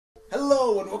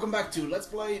Hello and welcome back to Let's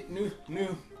Play New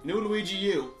Luigi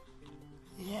U.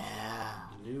 Yeah.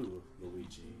 New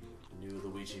Luigi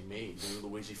me, new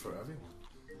Luigi for everyone.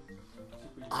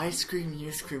 I scream,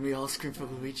 you scream, we all scream for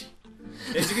Luigi.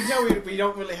 As you can tell, we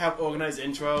don't really have organized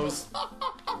intros.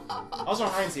 Also,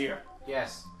 Heinz here.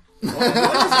 Yes. What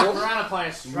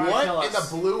What in the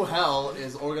blue hell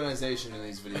is organization in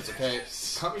these videos, okay?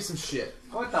 Cut me some shit.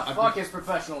 What the fuck is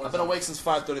professionalism? I've been awake since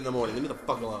 5:30 in the morning. Leave me the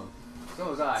fuck alone. So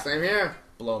was I. Same here.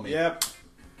 Blow me. Yep.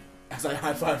 As I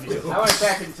high-five you. I went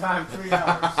back in time 3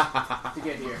 hours to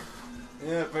get here.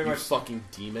 Yeah, pretty much. Fucking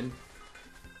demon.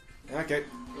 Okay.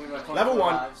 Level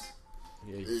 1.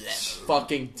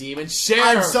 Fucking demon. Share!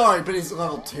 I'm sorry, but he's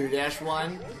level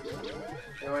 2-1.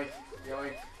 Yoink,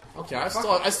 yoink. Okay, I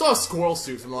still have a squirrel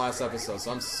suit from the last episode,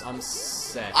 so I'm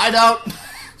set. I don't.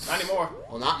 Not anymore.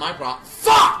 Well, not my prop.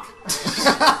 Fuck! Wait,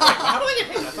 how did I get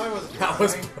hit? I thought it was. That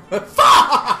was.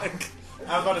 Fuck!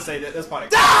 I was about to say that this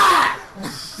part.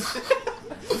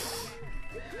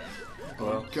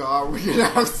 Oh god, we're gonna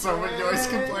have so many noise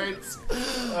complaints.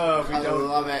 Oh, we don't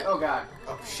love it. Oh god.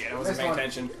 Oh shit, I wasn't paying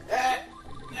attention. Well.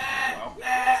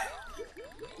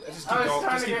 Just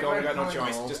keep going, we got no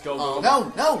choice. Just go. Oh,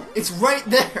 no, it's right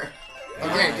there.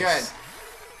 Okay, good.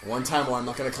 One time more, I'm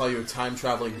not gonna call you a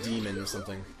time-traveling demon or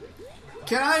something.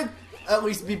 Can I at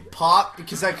least be Pop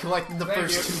because I collected the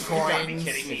first 2 coins? You gotta be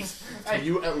kidding me. Can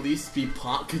you at least be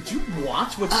Pop? Could you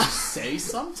watch what you say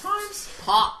sometimes?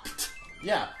 Popped.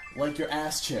 Yeah, like your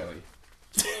ass cherry.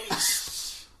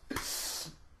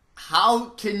 How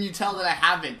can you tell that I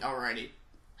haven't already?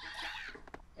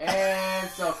 And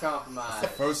self-compromise.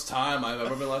 First time I've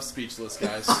ever been left speechless,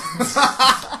 guys.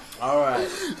 Alright.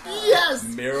 Yes!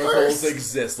 Miracles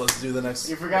exist. Let's do the next.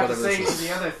 You forgot to say the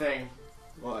other thing.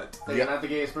 What? That you're not the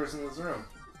gayest person in this room.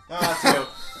 Ah, that's you.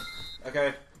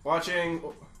 Okay. Watching.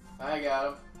 I got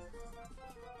him.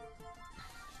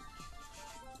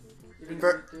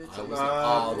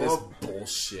 This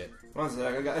bullshit. One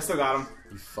sec, I still got him.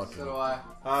 You fucking. So do I.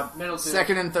 Middle 2.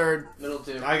 Second and third. Middle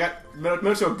 2. I got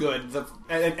middle to a good,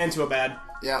 and to a bad.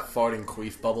 Yeah. Farting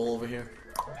queef bubble over here.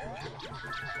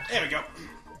 There we go.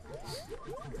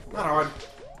 Not hard.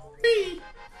 Bee.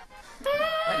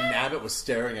 That Nabbit was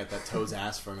staring at that Toad's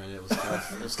ass for a minute. It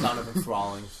was kind of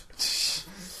enthralling.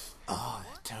 Oh,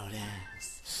 that Toad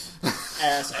ass.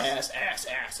 Ass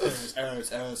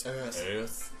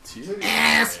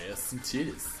and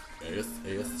titties.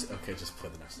 Okay, just play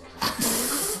the next level.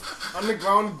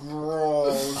 Underground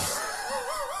growls.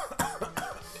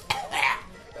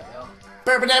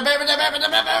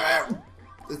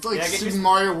 It's like Super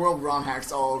Mario World ROM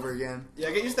hacks all over again.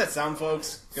 Yeah, get used to that sound,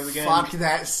 folks. Because again, fuck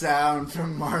that sound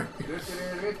from Mario.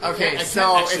 Okay,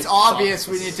 so it's obvious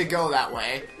we need to go that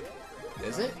way.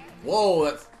 Is it? Whoa,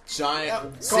 that's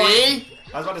giant. See?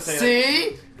 I was about to say. See?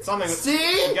 Like, something.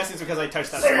 See? I'm guessing it's because I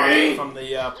touched that spot from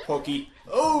the pokey.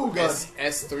 Oh god.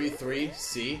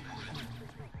 S33C.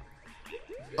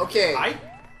 Okay. I?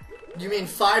 You mean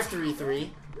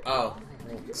 533? Oh,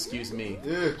 excuse me.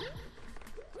 Ugh.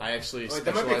 I actually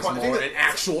specialize more in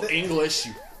actual English.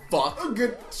 You fuck. Oh,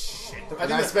 good. Shit.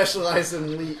 And I specialize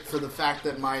in Leap for the fact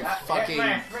that my fucking.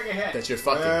 That you're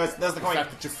fucking. That's the point. The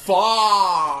fact that you're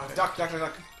fuck. Duck.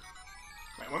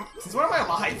 Wait, since when am I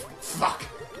alive? Fuck.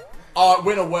 Oh, it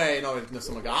went away. No,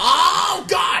 someone got. Oh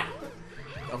god.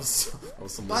 That was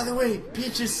some. By the way,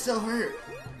 Peach is still hurt.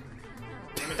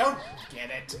 Damn it! Don't get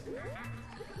it.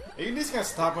 Are you just gonna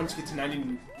stop once you get to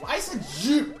 90? I said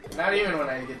you. Not even when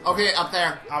I get. Okay, up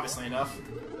there. Obviously enough.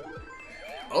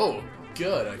 Oh,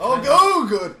 good.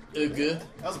 Good. Good.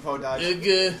 That was a pro dodge.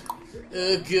 Good.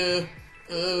 Goo.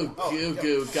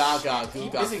 Gaga.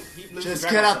 Just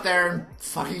get up there and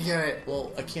fucking get it.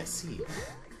 Well, I can't see.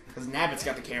 Because Nabbit's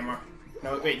got the camera.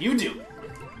 No, wait, you do.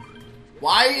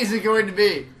 Why is it going to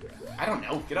be? I don't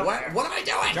know. Get up there. What am I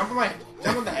doing? Jump on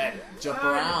the head. Jump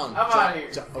around. I'm out of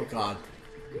here. Oh god.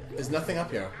 There's nothing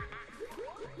up here.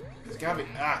 There's gotta be.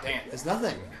 Ah, dang it. There's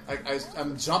nothing.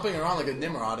 I'm jumping around like a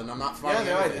Nimrod and I'm not finding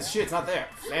anything. It's shit. It's not there.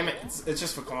 Damn it. It's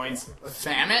just for coins.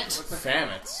 Famit?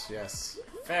 Famit. Yes.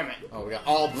 Famit. Oh, we got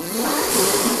all.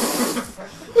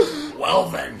 Well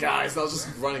then, guys. I'll just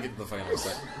run and get to the final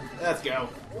set. Let's go.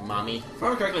 Mommy. If I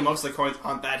remember correctly, most of the coins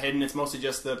aren't that hidden. It's mostly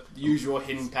just the usual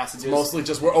hidden passages. It's mostly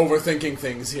just we're overthinking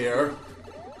things here.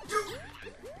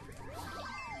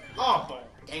 Oh, boy.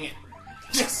 Dang it.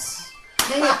 Yes!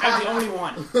 Dang it, I'm the only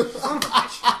one. Son of a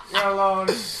bitch. You're alone.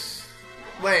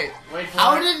 Wait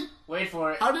for it. Wait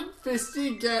for it. How did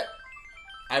Fisty get...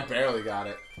 I barely got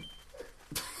it.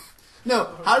 No,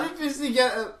 how did Fisty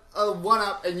get a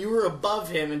 1-up and you were above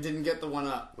him and didn't get the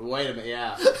 1-up. Wait a minute,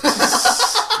 yeah.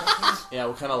 Yeah,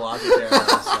 what kind of logic there is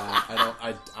that?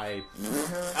 I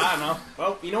don't know.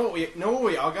 Well, you know what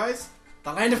we are, guys?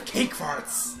 The land of cake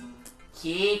farts.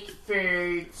 Cake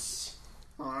farts.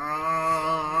 Anyway,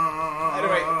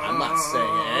 I'm not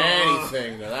saying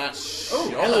anything to that.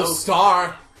 hello.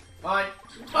 Star. Fine.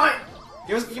 Fine.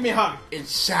 Give me a hug.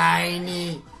 It's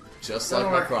shiny. Just like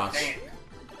my crotch. Dang it.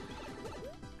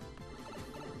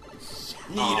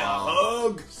 Need a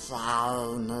hug.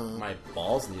 Fauna. My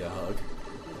balls need a hug.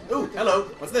 Ooh, hello.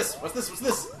 What's this? What's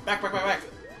this? Back.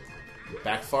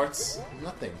 Back farts?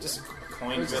 Nothing. Just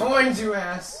coins. It's coins, you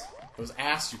ass. It was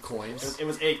ass, you coins. It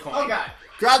was a coin. Oh god.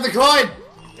 Grab the coin!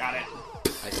 Got it.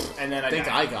 And then I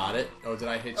think I got it. Oh, did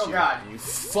I hit you? Oh god. You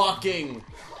fucking...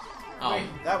 Oh. Wait.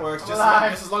 That works. Just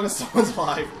Alive. as long as someone's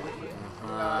alive.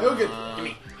 Oh, good. Give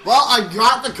me. Well, I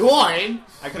got the coin!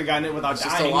 I could have gotten it without There's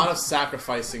just dying. a lot of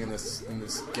sacrificing in this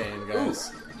game,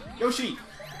 guys. Yoshi.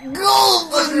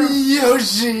 Golden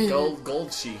Yoshi!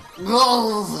 Gold she.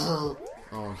 Gold.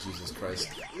 Oh, Jesus Christ.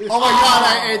 Oh my god,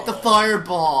 I ate the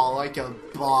fireball like a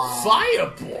bomb.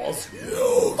 Fireballs?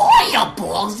 No.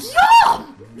 Fireballs,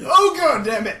 yum! Oh, god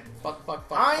damn it. Fuck.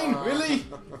 Fine, really?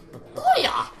 Oh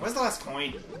yeah! Where's the last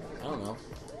coin? I don't know.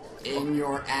 In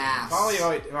your ass. Probably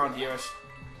around here-ish.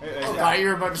 Oh god, you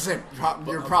were about to say,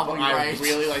 you're probably right. I'd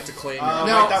really like to claim No.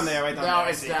 your right down there, right down no, there, I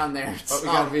it's see. down there. It's But we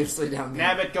got- obviously down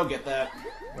there. Nabbit, go get that.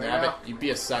 Nabbit, you'd be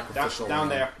a sacrificial. Down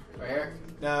there. Right here.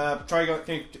 Try to go.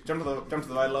 Can you jump to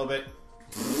the right a little bit?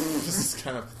 This is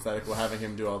kind of pathetic. We're having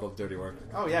him do all the dirty work.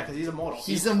 Oh yeah, because he's immortal.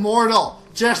 He's immortal.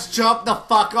 Just jump the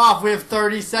fuck off. We have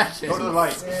 30 seconds. Go to the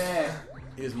right. Yeah.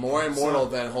 He's more immortal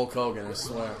than Hulk Hogan, I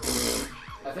swear.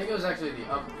 I think it was actually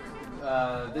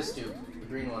the this dude, the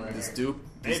green one right This here. dupe.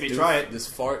 This Maybe, dupe, try it. This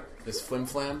fart. This flim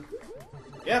flam.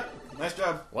 Yep. Nice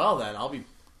job. Well then, I'll be...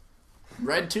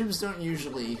 Red tubes don't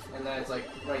usually. And then it's like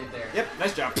right there. Yep.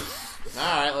 Nice job.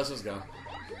 Alright, let's just go.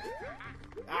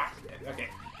 Okay.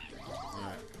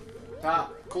 Alright.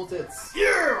 Top. Cool tits.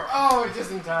 Yeah. Oh, just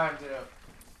in time too.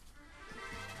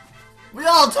 We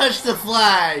all touch the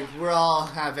flag. We all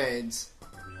have AIDS. We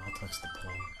all touch the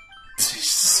pole.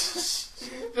 Just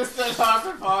the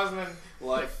Dr. Posman.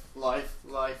 Life.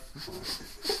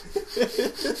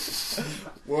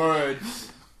 Word.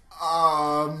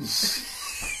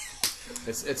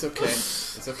 It's okay.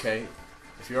 It's okay.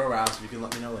 If you're aroused, you can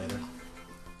let me know later.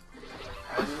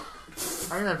 I'm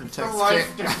gonna have to The text life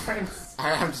Kim. difference.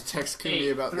 I have to text Kimmy 8,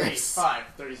 about 3, this. 5,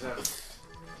 37.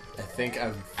 I think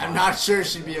I'm not sure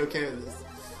she'd be okay with this.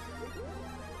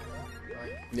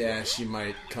 Yeah, she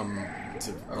might come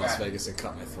to Las Vegas and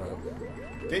cut my throat.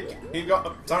 Here you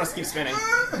go. Thomas keep spinning.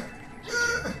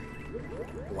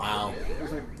 Wow.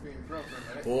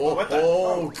 Oh, what the-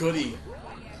 Oh, goody.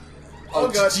 Oh,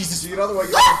 god. Jesus. You get other way.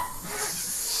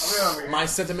 I'll be over here. My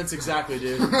sentiments exactly,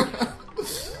 dude.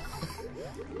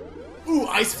 Ooh,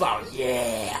 ice flower.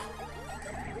 Yeah.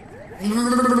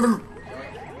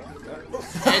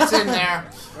 It's in there.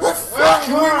 Fuck,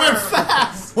 we went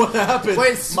fast. What happened?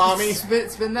 Wait, mommy.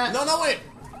 spin that. No, wait.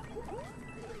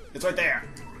 It's right there.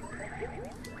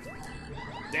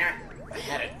 Damn it. I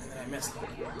had it, and then I missed it.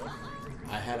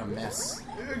 I had a mess.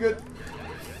 You're good.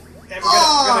 Damn, you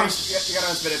Oh, gotta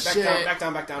unspin it. shit. Back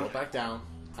down. Go back down.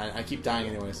 I keep dying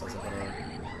anyway, so it's like whatever.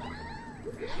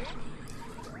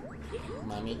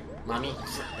 Mommy.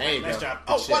 There you Nice go. job.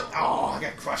 Good Oh, shit. what? Oh, I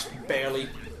got crushed barely.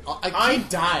 I keep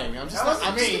dying. I'm just. That wasn't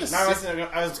I'm just me. gonna No,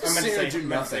 I sit- was meant to sit here say and do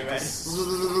nothing.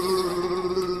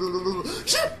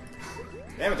 Shit.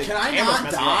 Damn it, the Can I camera's not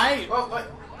messing up. die? Oh, what?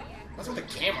 What's with the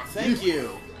camera? Thank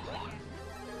you.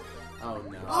 Oh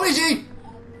no. Luigi.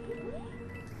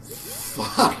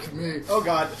 Fuck me. Oh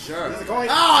god. Sure. There's a coin.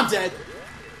 Oh, I'm dead.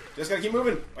 Just gotta keep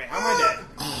moving. Wait, how am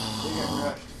I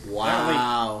dead?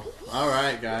 Wow. All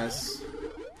right, guys.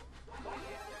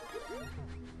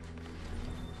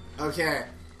 Okay.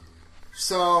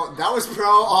 So that was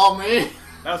all me.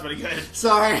 That was pretty good.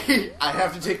 Sorry, I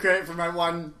have to take credit for my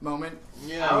one moment.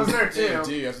 Yeah, I was there too. You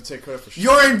do. You have to take credit for.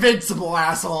 You're invincible,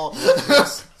 asshole.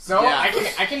 So Yeah.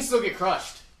 I can still get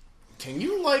crushed. Can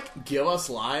you like give us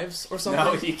lives or something?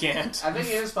 No, you can't. I think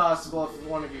it is possible if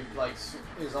one of you like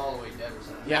is all the way dead or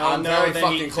something. Yeah, No, I'm no, very then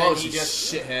fucking he- close. then he You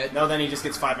just- shithead. No, then he just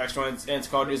gets 5 extra and it's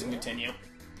called News and Continue.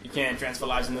 You can't transfer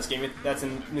lives in this game. That's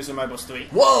in New Super Mario Bros. 3.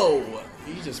 Whoa!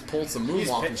 He just pulled some He's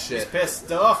moonwalking He's shit.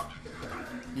 pissed off.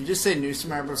 You just say New Super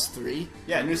Mario Bros. 3?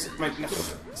 Yeah,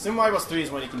 Super Mario Bros. 3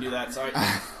 is when you can do that. Sorry.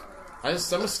 I'm gonna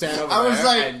stand over I was there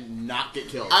like- and not get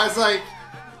killed. I was like,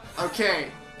 okay,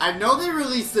 I know they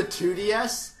released the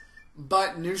 2DS,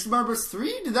 But New Super Mario Bros.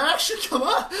 3? Did that actually come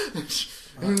up?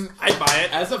 I'd buy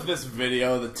it. As of this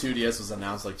video, the 2DS was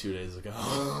announced like 2 days ago.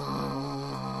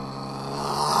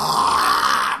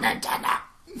 Nintendo.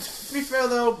 To be fair,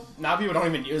 though, now people don't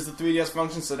even use the 3DS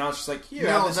function, so now it's just like, here,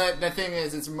 No, have this. the thing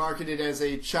is, it's marketed as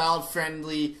a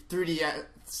child-friendly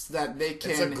 3DS that they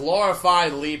can... It's a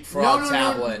glorified leapfrog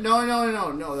tablet.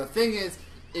 No. The thing is,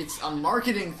 it's a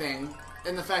marketing thing,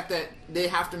 and the fact that they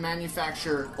have to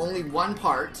manufacture only one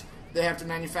part, they have to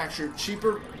manufacture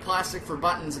cheaper plastic for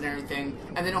buttons and everything,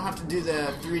 and they don't have to do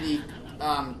the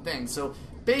 3D thing. So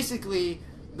basically,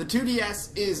 the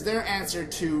 2DS is their answer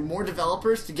to more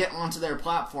developers to get onto their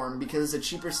platform because it's a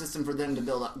cheaper system for them to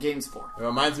build up games for. It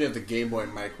reminds me of the Game Boy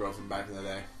Micro from back in the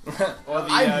day. Or the,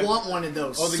 I want one of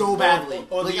those so badly.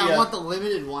 I want the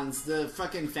limited ones, the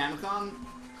fucking Famicom.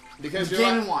 Because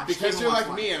Game and Watch. Because Game you're and like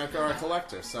Watch me and are a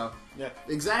collector, so... yeah.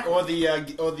 Exactly. Or the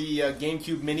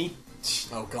GameCube Mini.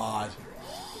 Oh, God.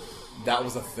 That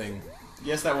was a thing.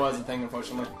 Yes, that was a thing,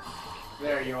 unfortunately.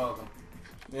 There, you're welcome.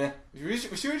 Yeah. We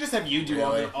should just have you do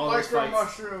Really? all those fights.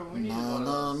 mushroom. We need one of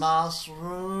those.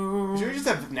 Mushroom. Should we just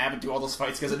have Nabbit do all those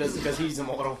fights because he's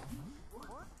immortal?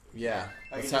 Yeah.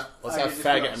 I Let's can have just- I can just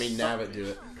Faggot, go Nabbit do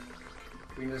it.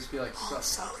 We can just be like, So the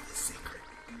secret.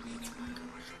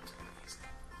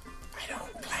 I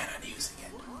don't plan on using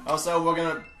it. Also, we're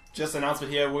gonna just announce it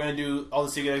here. We're gonna do all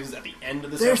the secret exits at the end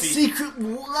of the There's selfie. secret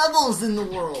levels in the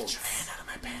world. Hand out of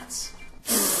my pants.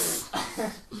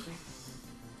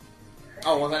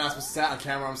 Oh, was I not supposed to sit on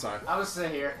camera? I'm sorry. I was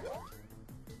sitting here.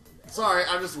 Sorry,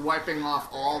 I'm just wiping off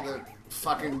all the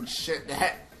fucking shit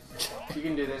that... You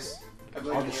can do this. I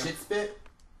believe All in the you. shit spit?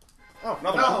 Oh,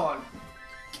 another No one. one.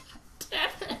 Damn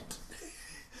it.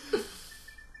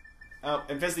 Oh,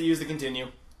 and Fist to use the continue.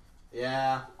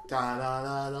 Yeah. Da da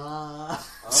da da.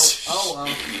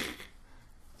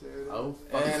 Oh.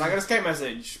 And I got a Skype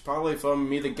message, probably from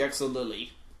me, the Gexa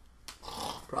Lily,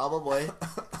 Probably.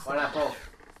 Why not both?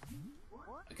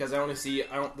 because I only see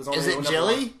there's only Is it one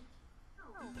Jilly?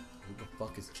 Who the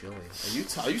fuck is Jilly?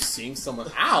 Are you seeing someone?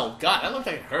 Ow! God, that looked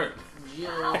like it hurt.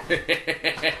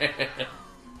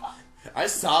 I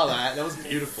saw that. That was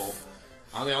beautiful.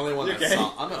 I'm the only one that okay?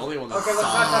 saw. I'm the only one that Okay, let's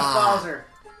saw. not touch Bowser.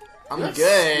 I'm You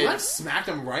good. like smacked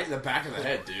him right in the back of the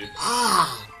head, dude.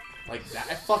 Ah. Like that.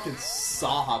 I fucking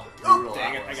saw how Oh, brutal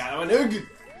dang that it! was. I got one. Ugh.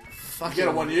 Fucking, Get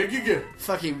a one. You get.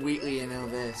 fucking Wheatley, you know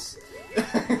this.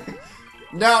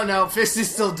 No, Fisty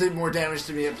still did more damage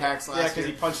to me at PAX last Yeah, because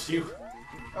he year. punched you.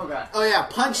 Oh god. Oh yeah,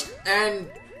 punched and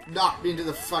knocked me into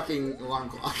the fucking alarm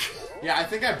clock. Yeah, I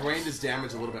think I brained his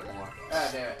damage a little bit more. Ah,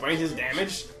 damn it. Brain his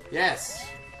damage. Yes.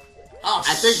 Oh,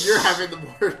 I think you're having the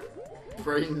more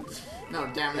brain... No,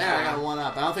 damage. Yeah, I got one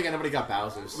up. I don't think anybody got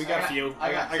Bowser's. We got a few.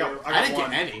 I got two. I didn't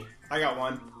one. get any. I got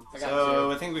one. I got So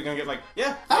two. I think we're gonna get like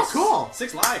Oh, nice. cool.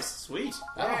 6 lives. Sweet.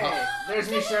 Hey, there's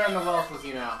me sharing the wealth with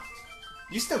you now.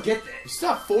 You still get that. You still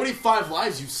have 45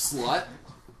 lives, you slut.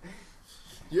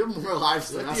 You have more lives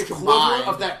than You're us the equivalent combined.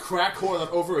 of that crack whore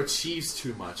that overachieves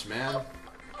too much, man.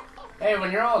 Hey,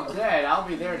 when you're all dead, I'll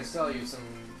be there to sell you some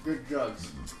good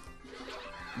drugs.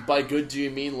 By good, do you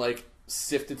mean like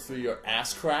sifted through your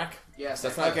ass crack? Yes.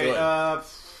 That's not Okay. good.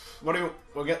 What do you?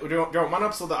 We're doing one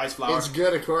ups or the ice flower? It's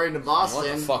good according to I want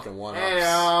Boston. the fucking one ups.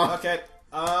 Heyo. Okay.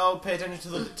 I'll pay attention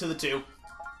to the 2.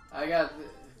 I got the...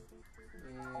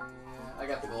 I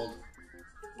got the gold.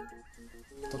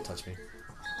 Don't touch me.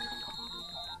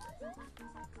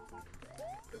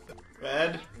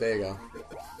 Red. There you go.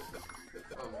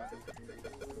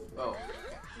 Oh.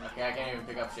 Okay, I can't even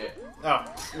pick up shit. Oh,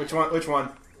 which one? Which one?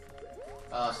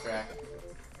 Strack.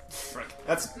 Frick.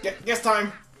 That's guess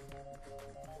time.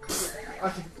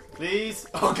 Please.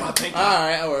 Oh God, thank you.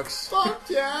 Alright, that works. Fuck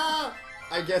yeah!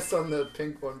 I guess on the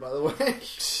pink one, by the way.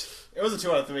 It was a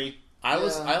 2 out of 3. I Yeah.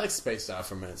 like spaced out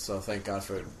for a minute, so thank God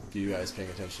for you guys paying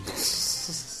attention.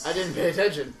 I didn't pay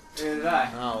attention. Neither did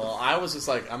I. Oh well, I was just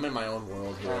like, I'm in my own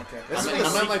world here. Okay.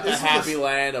 I'm in like the happy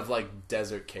land of like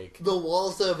desert cake, The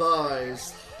walls have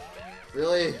eyes.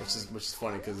 Really? which is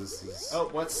funny because this is. Oh,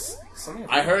 what's something?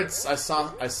 I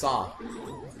saw.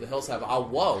 The hills have. Oh,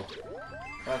 whoa!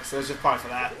 So there's just probably for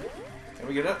that. Can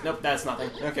we get it? Nope, that's nothing.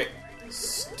 Okay.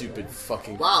 Stupid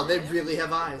fucking. Wow, they really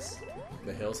have eyes.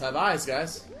 The hills have eyes,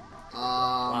 guys.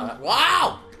 Um,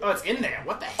 Wow! Oh, it's in there.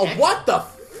 What the Oh, heck? what the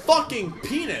fucking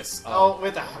penis? Oh,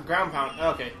 with the ground pound.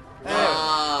 Okay.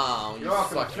 Wow! You You're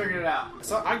welcome. I fucking. figured it out.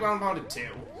 So I ground pounded 2.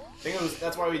 I think it was.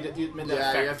 That's why we made that yeah,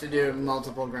 effect. you have to do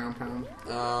multiple ground pound.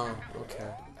 Oh, okay.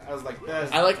 I was like,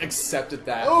 that's... I like accepted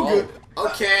that. Oh, good.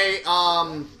 Okay,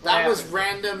 that Yeah. was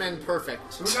random and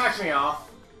perfect. Who knocked me off?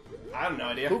 I have no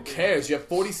idea. Who cares? You have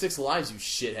 46 lives, you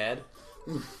shithead.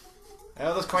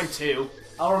 Oh, there's coin 2.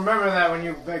 I'll remember that when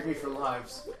you beg me for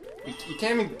lives. You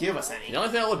can't even give us any. The only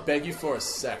thing I would beg you for is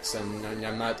sex, and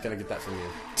I'm not gonna get that from you.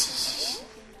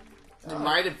 You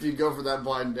might if you go for that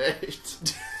blind date.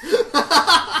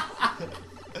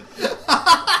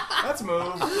 Let's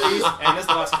move, please. And this is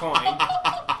the last coin.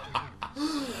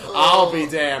 I'll be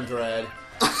damned, Red.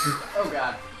 Oh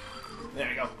god. There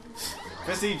we go.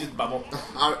 Fisty, just bubble.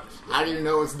 How do you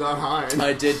know it's not high?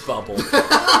 I did bubble.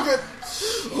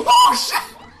 Oh shit!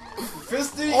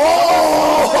 Fisty!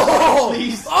 Oh!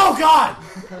 Please. Oh god!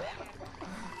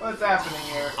 What's happening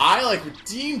here? I like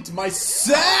redeemed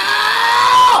myself!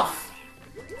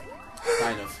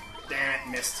 Kind of. Damn it,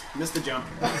 missed. Missed the jump.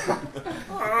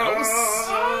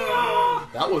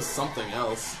 That was something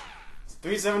else.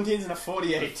 3 17s and a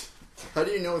 48. How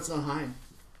do you know it's not high?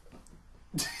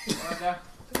 Okay.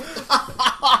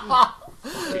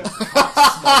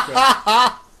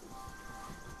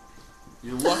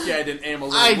 You're lucky I didn't aim a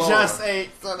little I lower. just ate,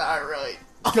 so not really.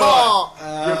 Good. Oh.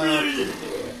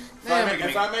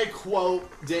 If I may quote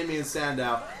Damien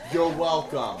Sandow, you're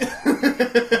welcome.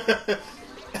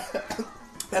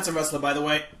 That's a wrestler, by the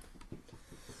way.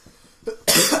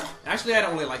 Actually, I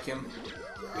don't really like him.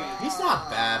 He's not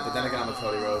bad, but then again, I'm a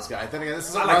Cody Rhodes guy. Then again, this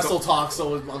is a I like wrestle talk,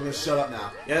 so I'm gonna shut up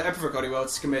now. Yeah, I prefer Cody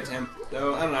Rhodes. Commit to him.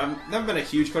 Though, I don't know. I've never been a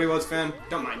huge Cody Rhodes fan.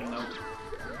 Don't mind him, though.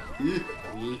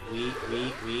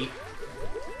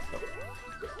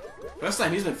 First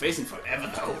time he's been facing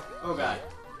forever, though. Oh god.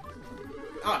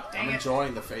 Oh, I'm dang it.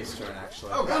 enjoying the face turn,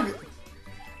 actually. Oh god.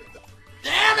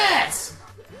 Damn it!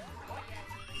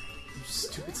 You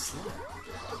stupid slut.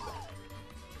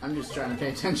 I'm just trying to pay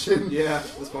attention. Yeah, at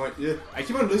this point. Yeah. I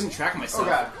keep on losing track of myself. Oh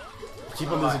god.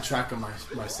 Keep on losing track of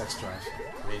my sex drive.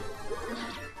 I mean,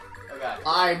 Oh god.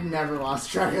 I've never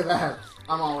lost track of that.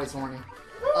 I'm always horny.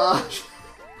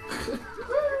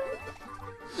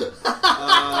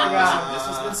 this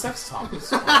has been sex talk.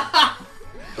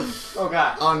 Oh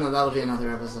god. Oh no, that'll be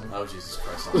another episode. Oh, Jesus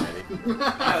Christ almighty.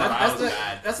 That's, was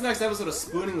bad. that's the next episode of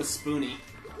Spooning with Spoony.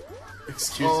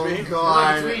 Excuse Oh me?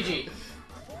 god. Luigi.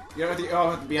 You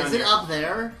all have to be on Is here. it up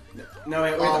there? No,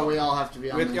 wait, Oh, we all have to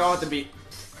be on this. you all have to be.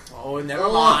 Oh, never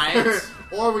mind.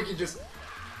 Or we could just...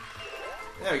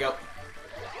 There we go.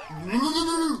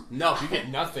 No, you get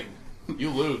nothing. You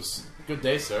lose. Good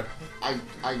day, sir. I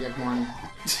get horny.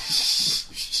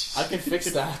 I can fix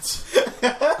that.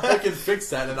 I can fix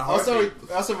that in a heartbeat.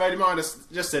 Also, Red, you might want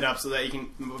to just sit up so that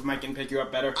Mike can pick you up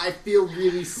better. I feel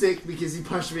really sick because he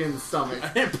punched me in the stomach.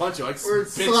 I didn't punch you. I Or big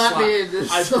slap me in the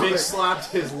I stomach. big slapped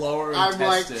his lower I'm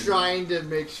like intestine. trying to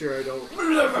make sure I don't feel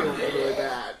really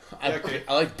bad. I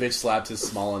like bitch slapped his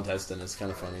small intestine. It's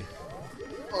kind of funny.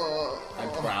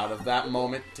 I'm proud of that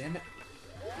moment. Damn it.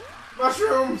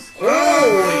 Mushrooms!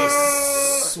 Holy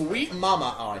sweet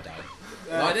mama. Oh, I died.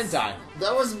 No, I didn't die.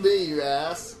 That was me, you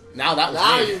ass. Now that was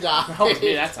Now me. you died. That was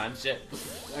me that time. Shit.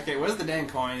 Okay, where's the dang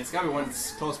coin? It's gotta be one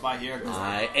that's close by here. I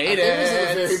I ate think it was it.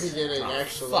 at the very beginning, Oh,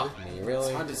 actually. fuck me,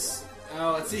 really? I'll just.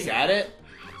 Oh, let's see. Is that it?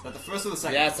 Is that the first or the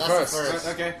second? Yeah, it's the That's the first.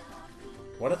 first. Okay.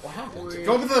 What happened?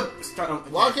 Go with the start.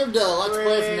 Okay. Welcome to Let's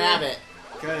Play from Nabbit.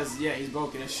 Because, yeah, he's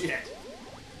broken as shit.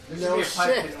 There No should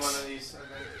be a pipe shit. in one of these.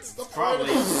 Probably.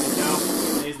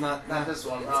 No, he's not. Not this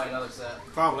one, probably another set.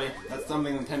 Probably. That's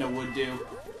something Nintendo would do.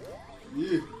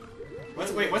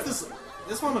 What's this?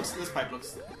 This one looks. This pipe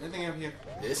looks. Anything over here?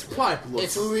 This pipe looks.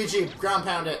 It's Luigi. Ground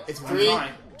pound it. It's I'm 3,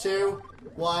 trying. 2,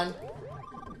 1.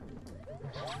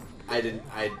 I didn't.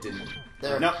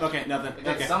 There. No. Okay. Nothing. It did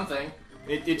Okay. something.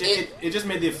 It just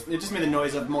made the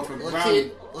noise of multiple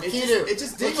ground. Lakitu. It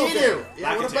just did Lakitu.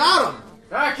 Yeah, what Lakitu. about him?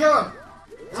 Ah, kill him!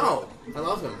 No, I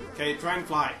love him. Okay, try and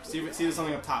fly. See if there's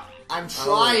something up top. I'm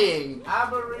trying.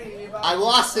 I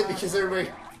lost it because everybody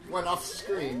went off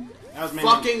screen. That was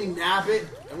mainly. Fucking nab it.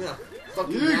 I'm gonna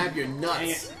fucking nab your Dang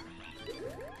nuts. it.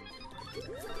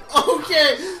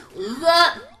 Okay,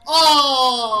 that.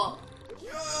 Oh.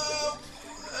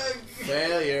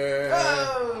 Failure.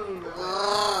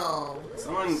 Oh.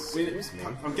 Someone.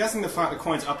 I'm guessing the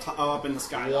coin's up in the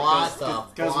sky. What the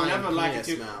Because whenever blind penis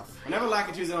Lakitu, mouth. whenever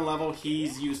Lakitu's in a level,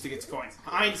 he's used to get coins.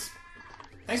 Heinz,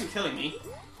 thanks for killing me.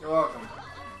 You're welcome.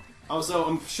 Also,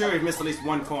 I'm sure we've missed at least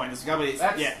one coin. There's gotta be.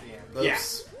 That's Yeah. the end. Yeah.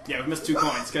 Oops. Yeah, we've missed 2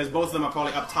 coins because both of them are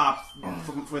probably up top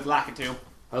with Lakitu.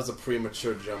 That was a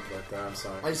premature jump like that. I'm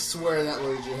sorry. I swear that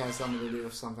Luigi has something to do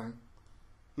with something.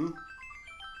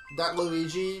 That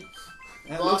Luigi.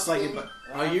 It looks like it, but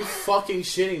Are you fucking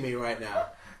shitting me right now?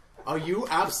 Are you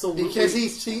absolutely? Because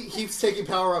he keeps taking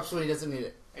power ups when he doesn't need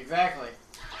it. Exactly.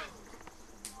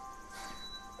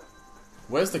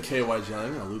 Where's the KY jelly?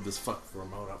 I'm gonna loot this fucking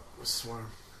remote up. I swear.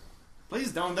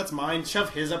 Please don't. That's mine. Shove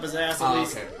his up his ass at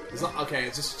least. Okay. Okay,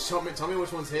 just tell me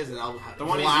which one's his, and I'll The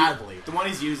one gladly. the one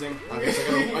he's using. Okay,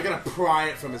 so I gotta pry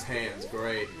it from his hands.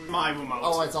 Great. My remote.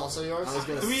 Oh, it's also yours? I was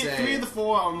gonna three say. of the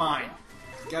 4 are mine.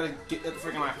 Gotta get that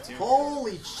freaking laugh at you.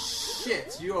 Holy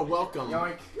shit! You are welcome.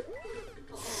 Yoink.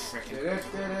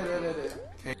 Frickin'.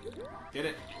 Get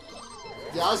it.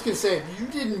 Yeah, I was gonna say, if you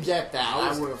didn't get that,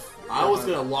 I would have... I was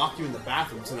gonna lock you in the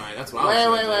bathroom tonight. That's what I Wait,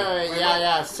 was wait, gonna wait, do. wait.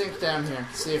 Yeah, sink down here.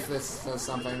 See if this does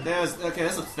something. There's okay.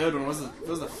 That's the third one. Where's the?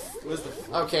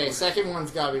 Okay, second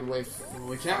one's gotta be way...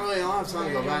 We can't really have time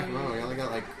to go back. No, we only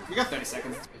got like. We got 30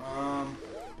 seconds.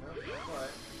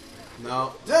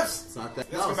 No, Zips. it's not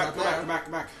that. Let's No, go it's back. not there.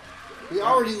 Go back. We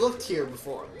already looked here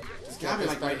before. It's gotta be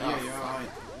this like right back here. off. You're right.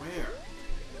 Where?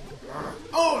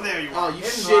 Oh, there you Oh, are. you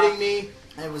Hidden shitting rock. me?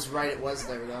 It was right, it was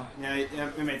there, though. Yeah,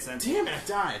 it made sense. Damn it! I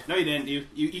died. No, you didn't.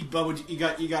 You bubbled. You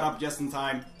got up just in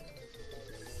time.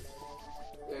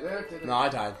 No, I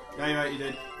died. No, you're right. You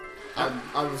did.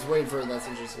 I was waiting for it, that's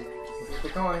interesting. Get the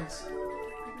coins.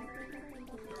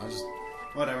 I just.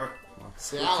 Whatever.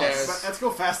 See, cares? Alice. Let's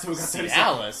go faster. We got 30 seconds.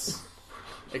 Alice.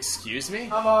 Excuse me?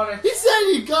 I'm on it. He said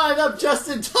he got it up just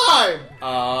in time!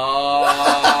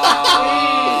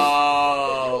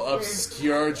 Oh,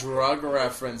 obscure drug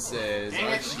references. Dang it!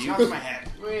 Aren't It's you? not in my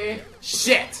head.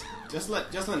 Shit! Just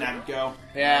let Nabbit go.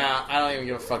 Yeah, I don't even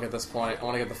give a fuck at this point. I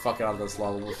want to get the fuck out of this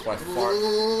level before I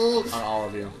fart on all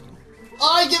of you.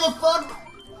 I give a fuck!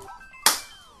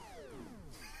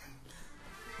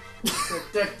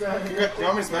 You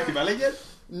want me to smack your belly again?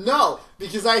 No,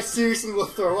 because I seriously will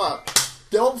throw up.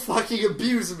 Don't fucking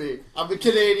abuse me. I'm a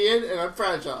Canadian and I'm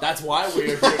fragile. That's why we're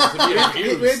here to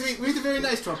be abused. We have to be very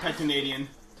nice to our pet Canadian.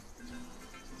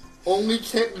 Only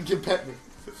Kenton can pet me.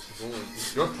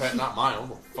 It's your pet, not mine.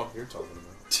 What the fuck you're talking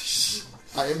about?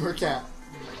 I am her cat.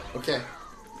 Okay.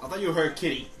 I thought you were a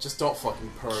kitty. Just don't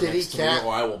fucking purr Kitty next to cat. me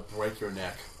or I will break your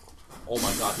neck. Oh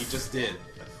my god, he just did.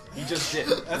 He just did.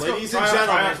 Let's Ladies go. and Try it,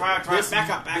 gentlemen, try it. this, Back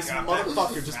up. this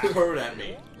motherfucker just purred at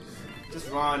me. Just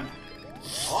run.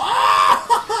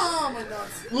 Oh my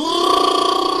nuts.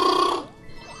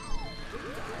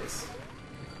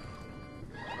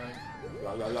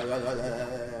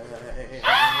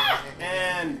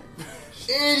 And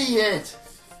Idiot!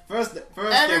 first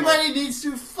Everybody needs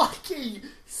to fucking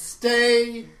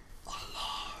stay.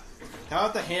 How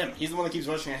about him? He's the one that keeps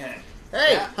rushing ahead.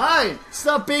 Hey, hi!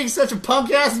 Stop being such a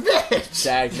punk ass bitch!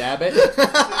 Dag nabbit.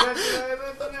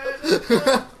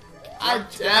 I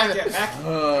damn Get it! back.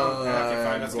 Okay,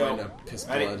 fine, let's I'm going go. to piss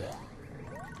Ready? blood.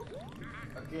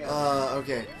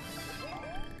 Okay.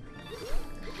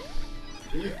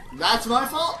 That's my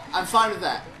fault? I'm fine with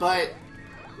that. But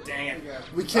Dang it.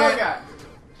 we can't.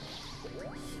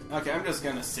 Okay, I'm just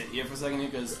gonna sit here for a second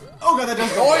because. Oh god, that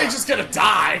doesn't go. Or back. you're just gonna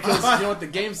die, because you know what the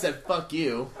game said, fuck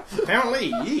you. Apparently,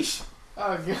 yeesh.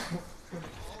 Oh god.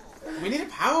 We need a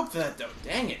power up for that though.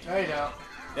 Dang it. No, you don't.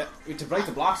 Yeah, to break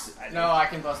the blocks. No, I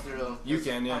can bust through them. You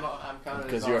can, yeah. I'm counted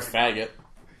Because as you're a hard. faggot.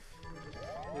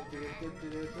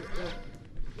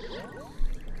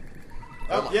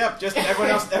 Oh, yep, just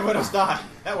everyone else die.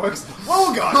 That works.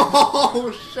 Oh god!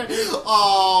 Oh shit!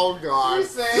 Oh god! You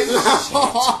say?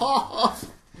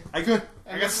 I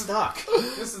got stuck.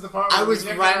 This is the part I where was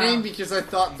we nick running around. because I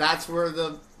thought that's where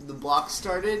the block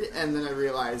started, and then I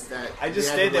realized that I just we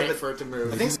had stayed to there, wait but for it to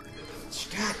move. I think.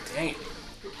 God dang it.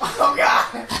 Oh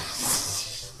god!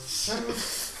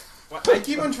 Well, I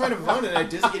keep on trying to run and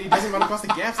he doesn't run across the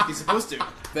gaps like he's supposed to.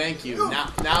 Thank you.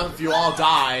 Now if you all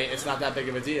die, it's not that big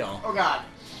of a deal. Oh god.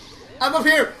 I'm up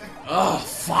here. Oh,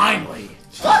 finally.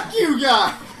 Fuck you,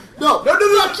 guy. No, fuck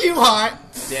you, Hein.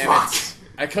 Damn it.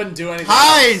 I couldn't do anything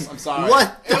Hein. else. I'm sorry.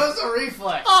 What? It was a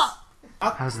reflex.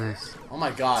 How's this? Oh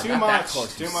my god. Too not that much,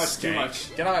 close, too you much, too skank.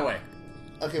 much. Get out of my way.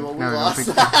 Okay, well we No, I don't lost think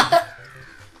so. that.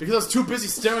 Because I was too busy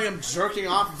staring at him jerking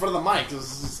off in front of the mic. It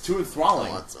was too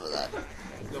enthralling. What's with that?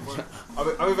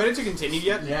 Are we ready to continue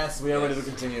yet? Yes, we are ready to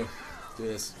continue. Do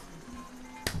this.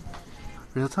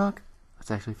 Real talk? Let's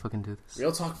actually fucking do this.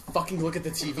 Real talk, fucking look at the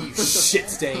TV, you shit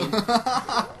stain.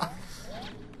 Oh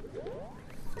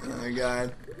my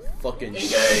god. Fucking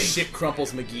shit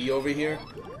crumples McGee over here.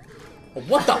 Oh,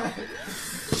 what the?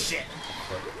 Shit.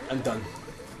 I'm done.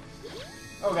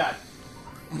 Oh god.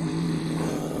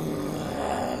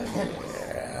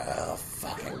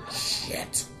 Fucking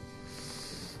shit.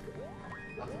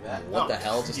 That. What the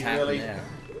hell just you happened really- there?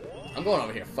 I'm going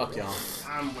over here. Fuck y'all.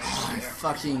 I'm waiting I here.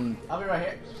 fucking I'll be right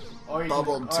here. Or you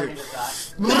Bubbled can, or too. you can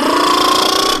just die.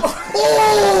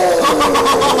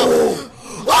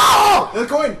 There's a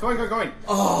coin! Coin!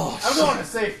 Oh, I'm going to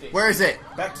safety. Where is it?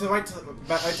 Back to the right,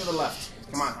 right to the left.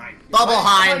 Come on, Hein. Bubble I'm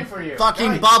Hein. waiting for you. Fucking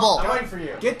Guys, bubble. I'm waiting for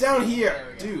you. Get down here, There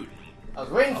we go. dude. I was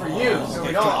waiting for you, so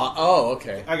we don't. Oh,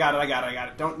 okay. I got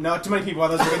it. Don't, no, too many people,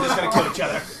 otherwise we're just gonna kill each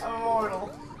other. I'm immortal.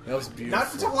 That was beautiful.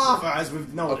 Not to lava, as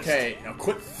we've noticed. Okay, now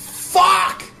quit.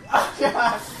 Fuck! Oh,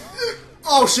 God.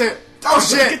 Oh shit! Oh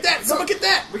Someone shit! get that! Someone get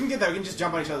that! We can get that, we can just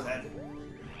jump on each other's head.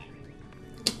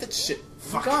 Get that shit.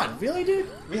 Fuck. God, really, dude?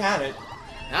 We had it.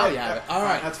 Now you have it.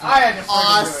 Alright. That's I fine. had to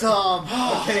freaking do it.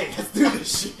 Awesome! Okay, let's do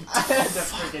this shit. I had to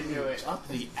freaking do it. Up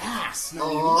the ass. No,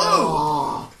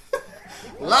 Oh.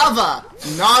 Lava,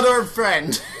 not our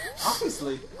friend.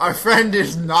 Obviously. Our friend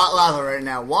is not lava right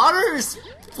now. Water is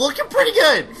looking pretty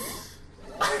good.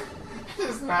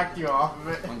 Just knocked you off of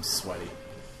it. I'm sweaty.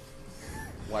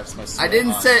 Wipes my sweat I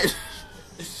didn't on. say.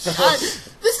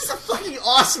 This is a fucking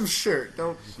awesome shirt.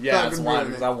 Don't. Yeah, that's fucking why, ruin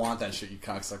because it. I want that shit, you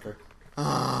cocksucker.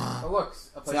 Oh, look.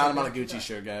 It's not a Gucci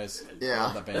shirt, guys. Yeah.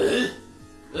 I love that band.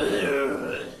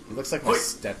 He looks like my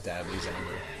stepdad when he's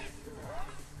angry.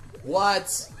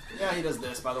 What? Yeah, he does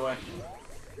this, by the way.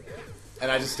 And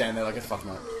I just stand there like a fuck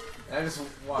nut. I just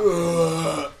walked.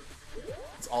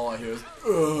 That's all I hear is.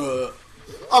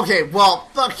 Okay, well,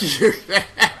 fuck you.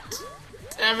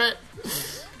 Damn it.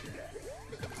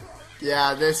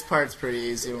 Yeah, this part's pretty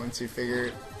easy once you figure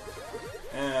it.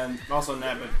 And also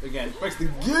Nat, but again, breaks the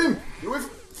game! Get away from...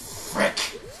 Frick!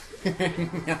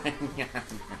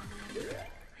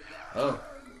 Oh.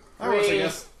 That works, I Wait.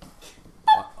 guess.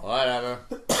 Whatever.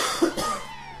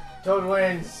 Toad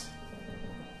wins.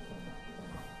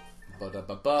 I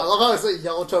love how it's like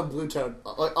yellow toad, blue toad,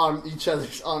 like on each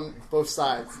other's, on both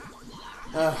sides.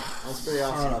 That's pretty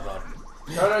awesome.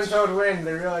 Toad and Toad win.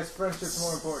 They realize friendship's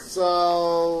more important.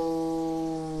 So,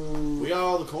 We got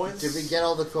all the coins? did we get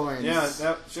all the coins? Yeah,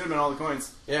 that should have been all the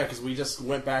coins. Yeah, because we just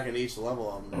went back into each level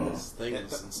on those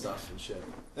things and stuff and shit.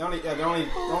 The only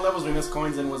levels we missed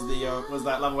coins in was the was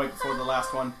that level right before the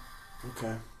last one.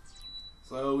 Okay.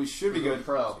 So we should be good.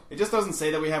 Pro. It just doesn't say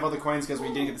that we have other coins because we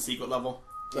didn't get the secret level.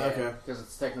 Okay. Because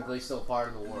it's technically still part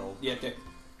of the world. Yeah, okay.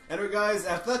 Anyway, guys,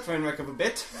 after that train wreck of a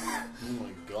bit, Oh my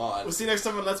god. we'll see you next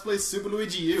time on Let's Play Super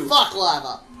Luigi U. Fuck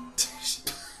lava.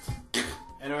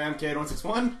 Anyway, I'm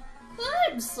K861.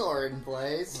 I'm Soren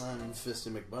Blaze. I'm Fisty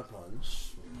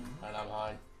McButtpunch. And I'm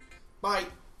high. Bye.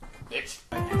 Bitch.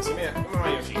 Come here, come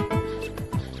on, Yoshi.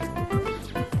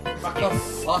 Fuck The you.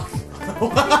 fuck?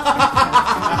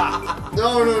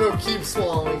 No, keep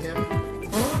swallowing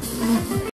him.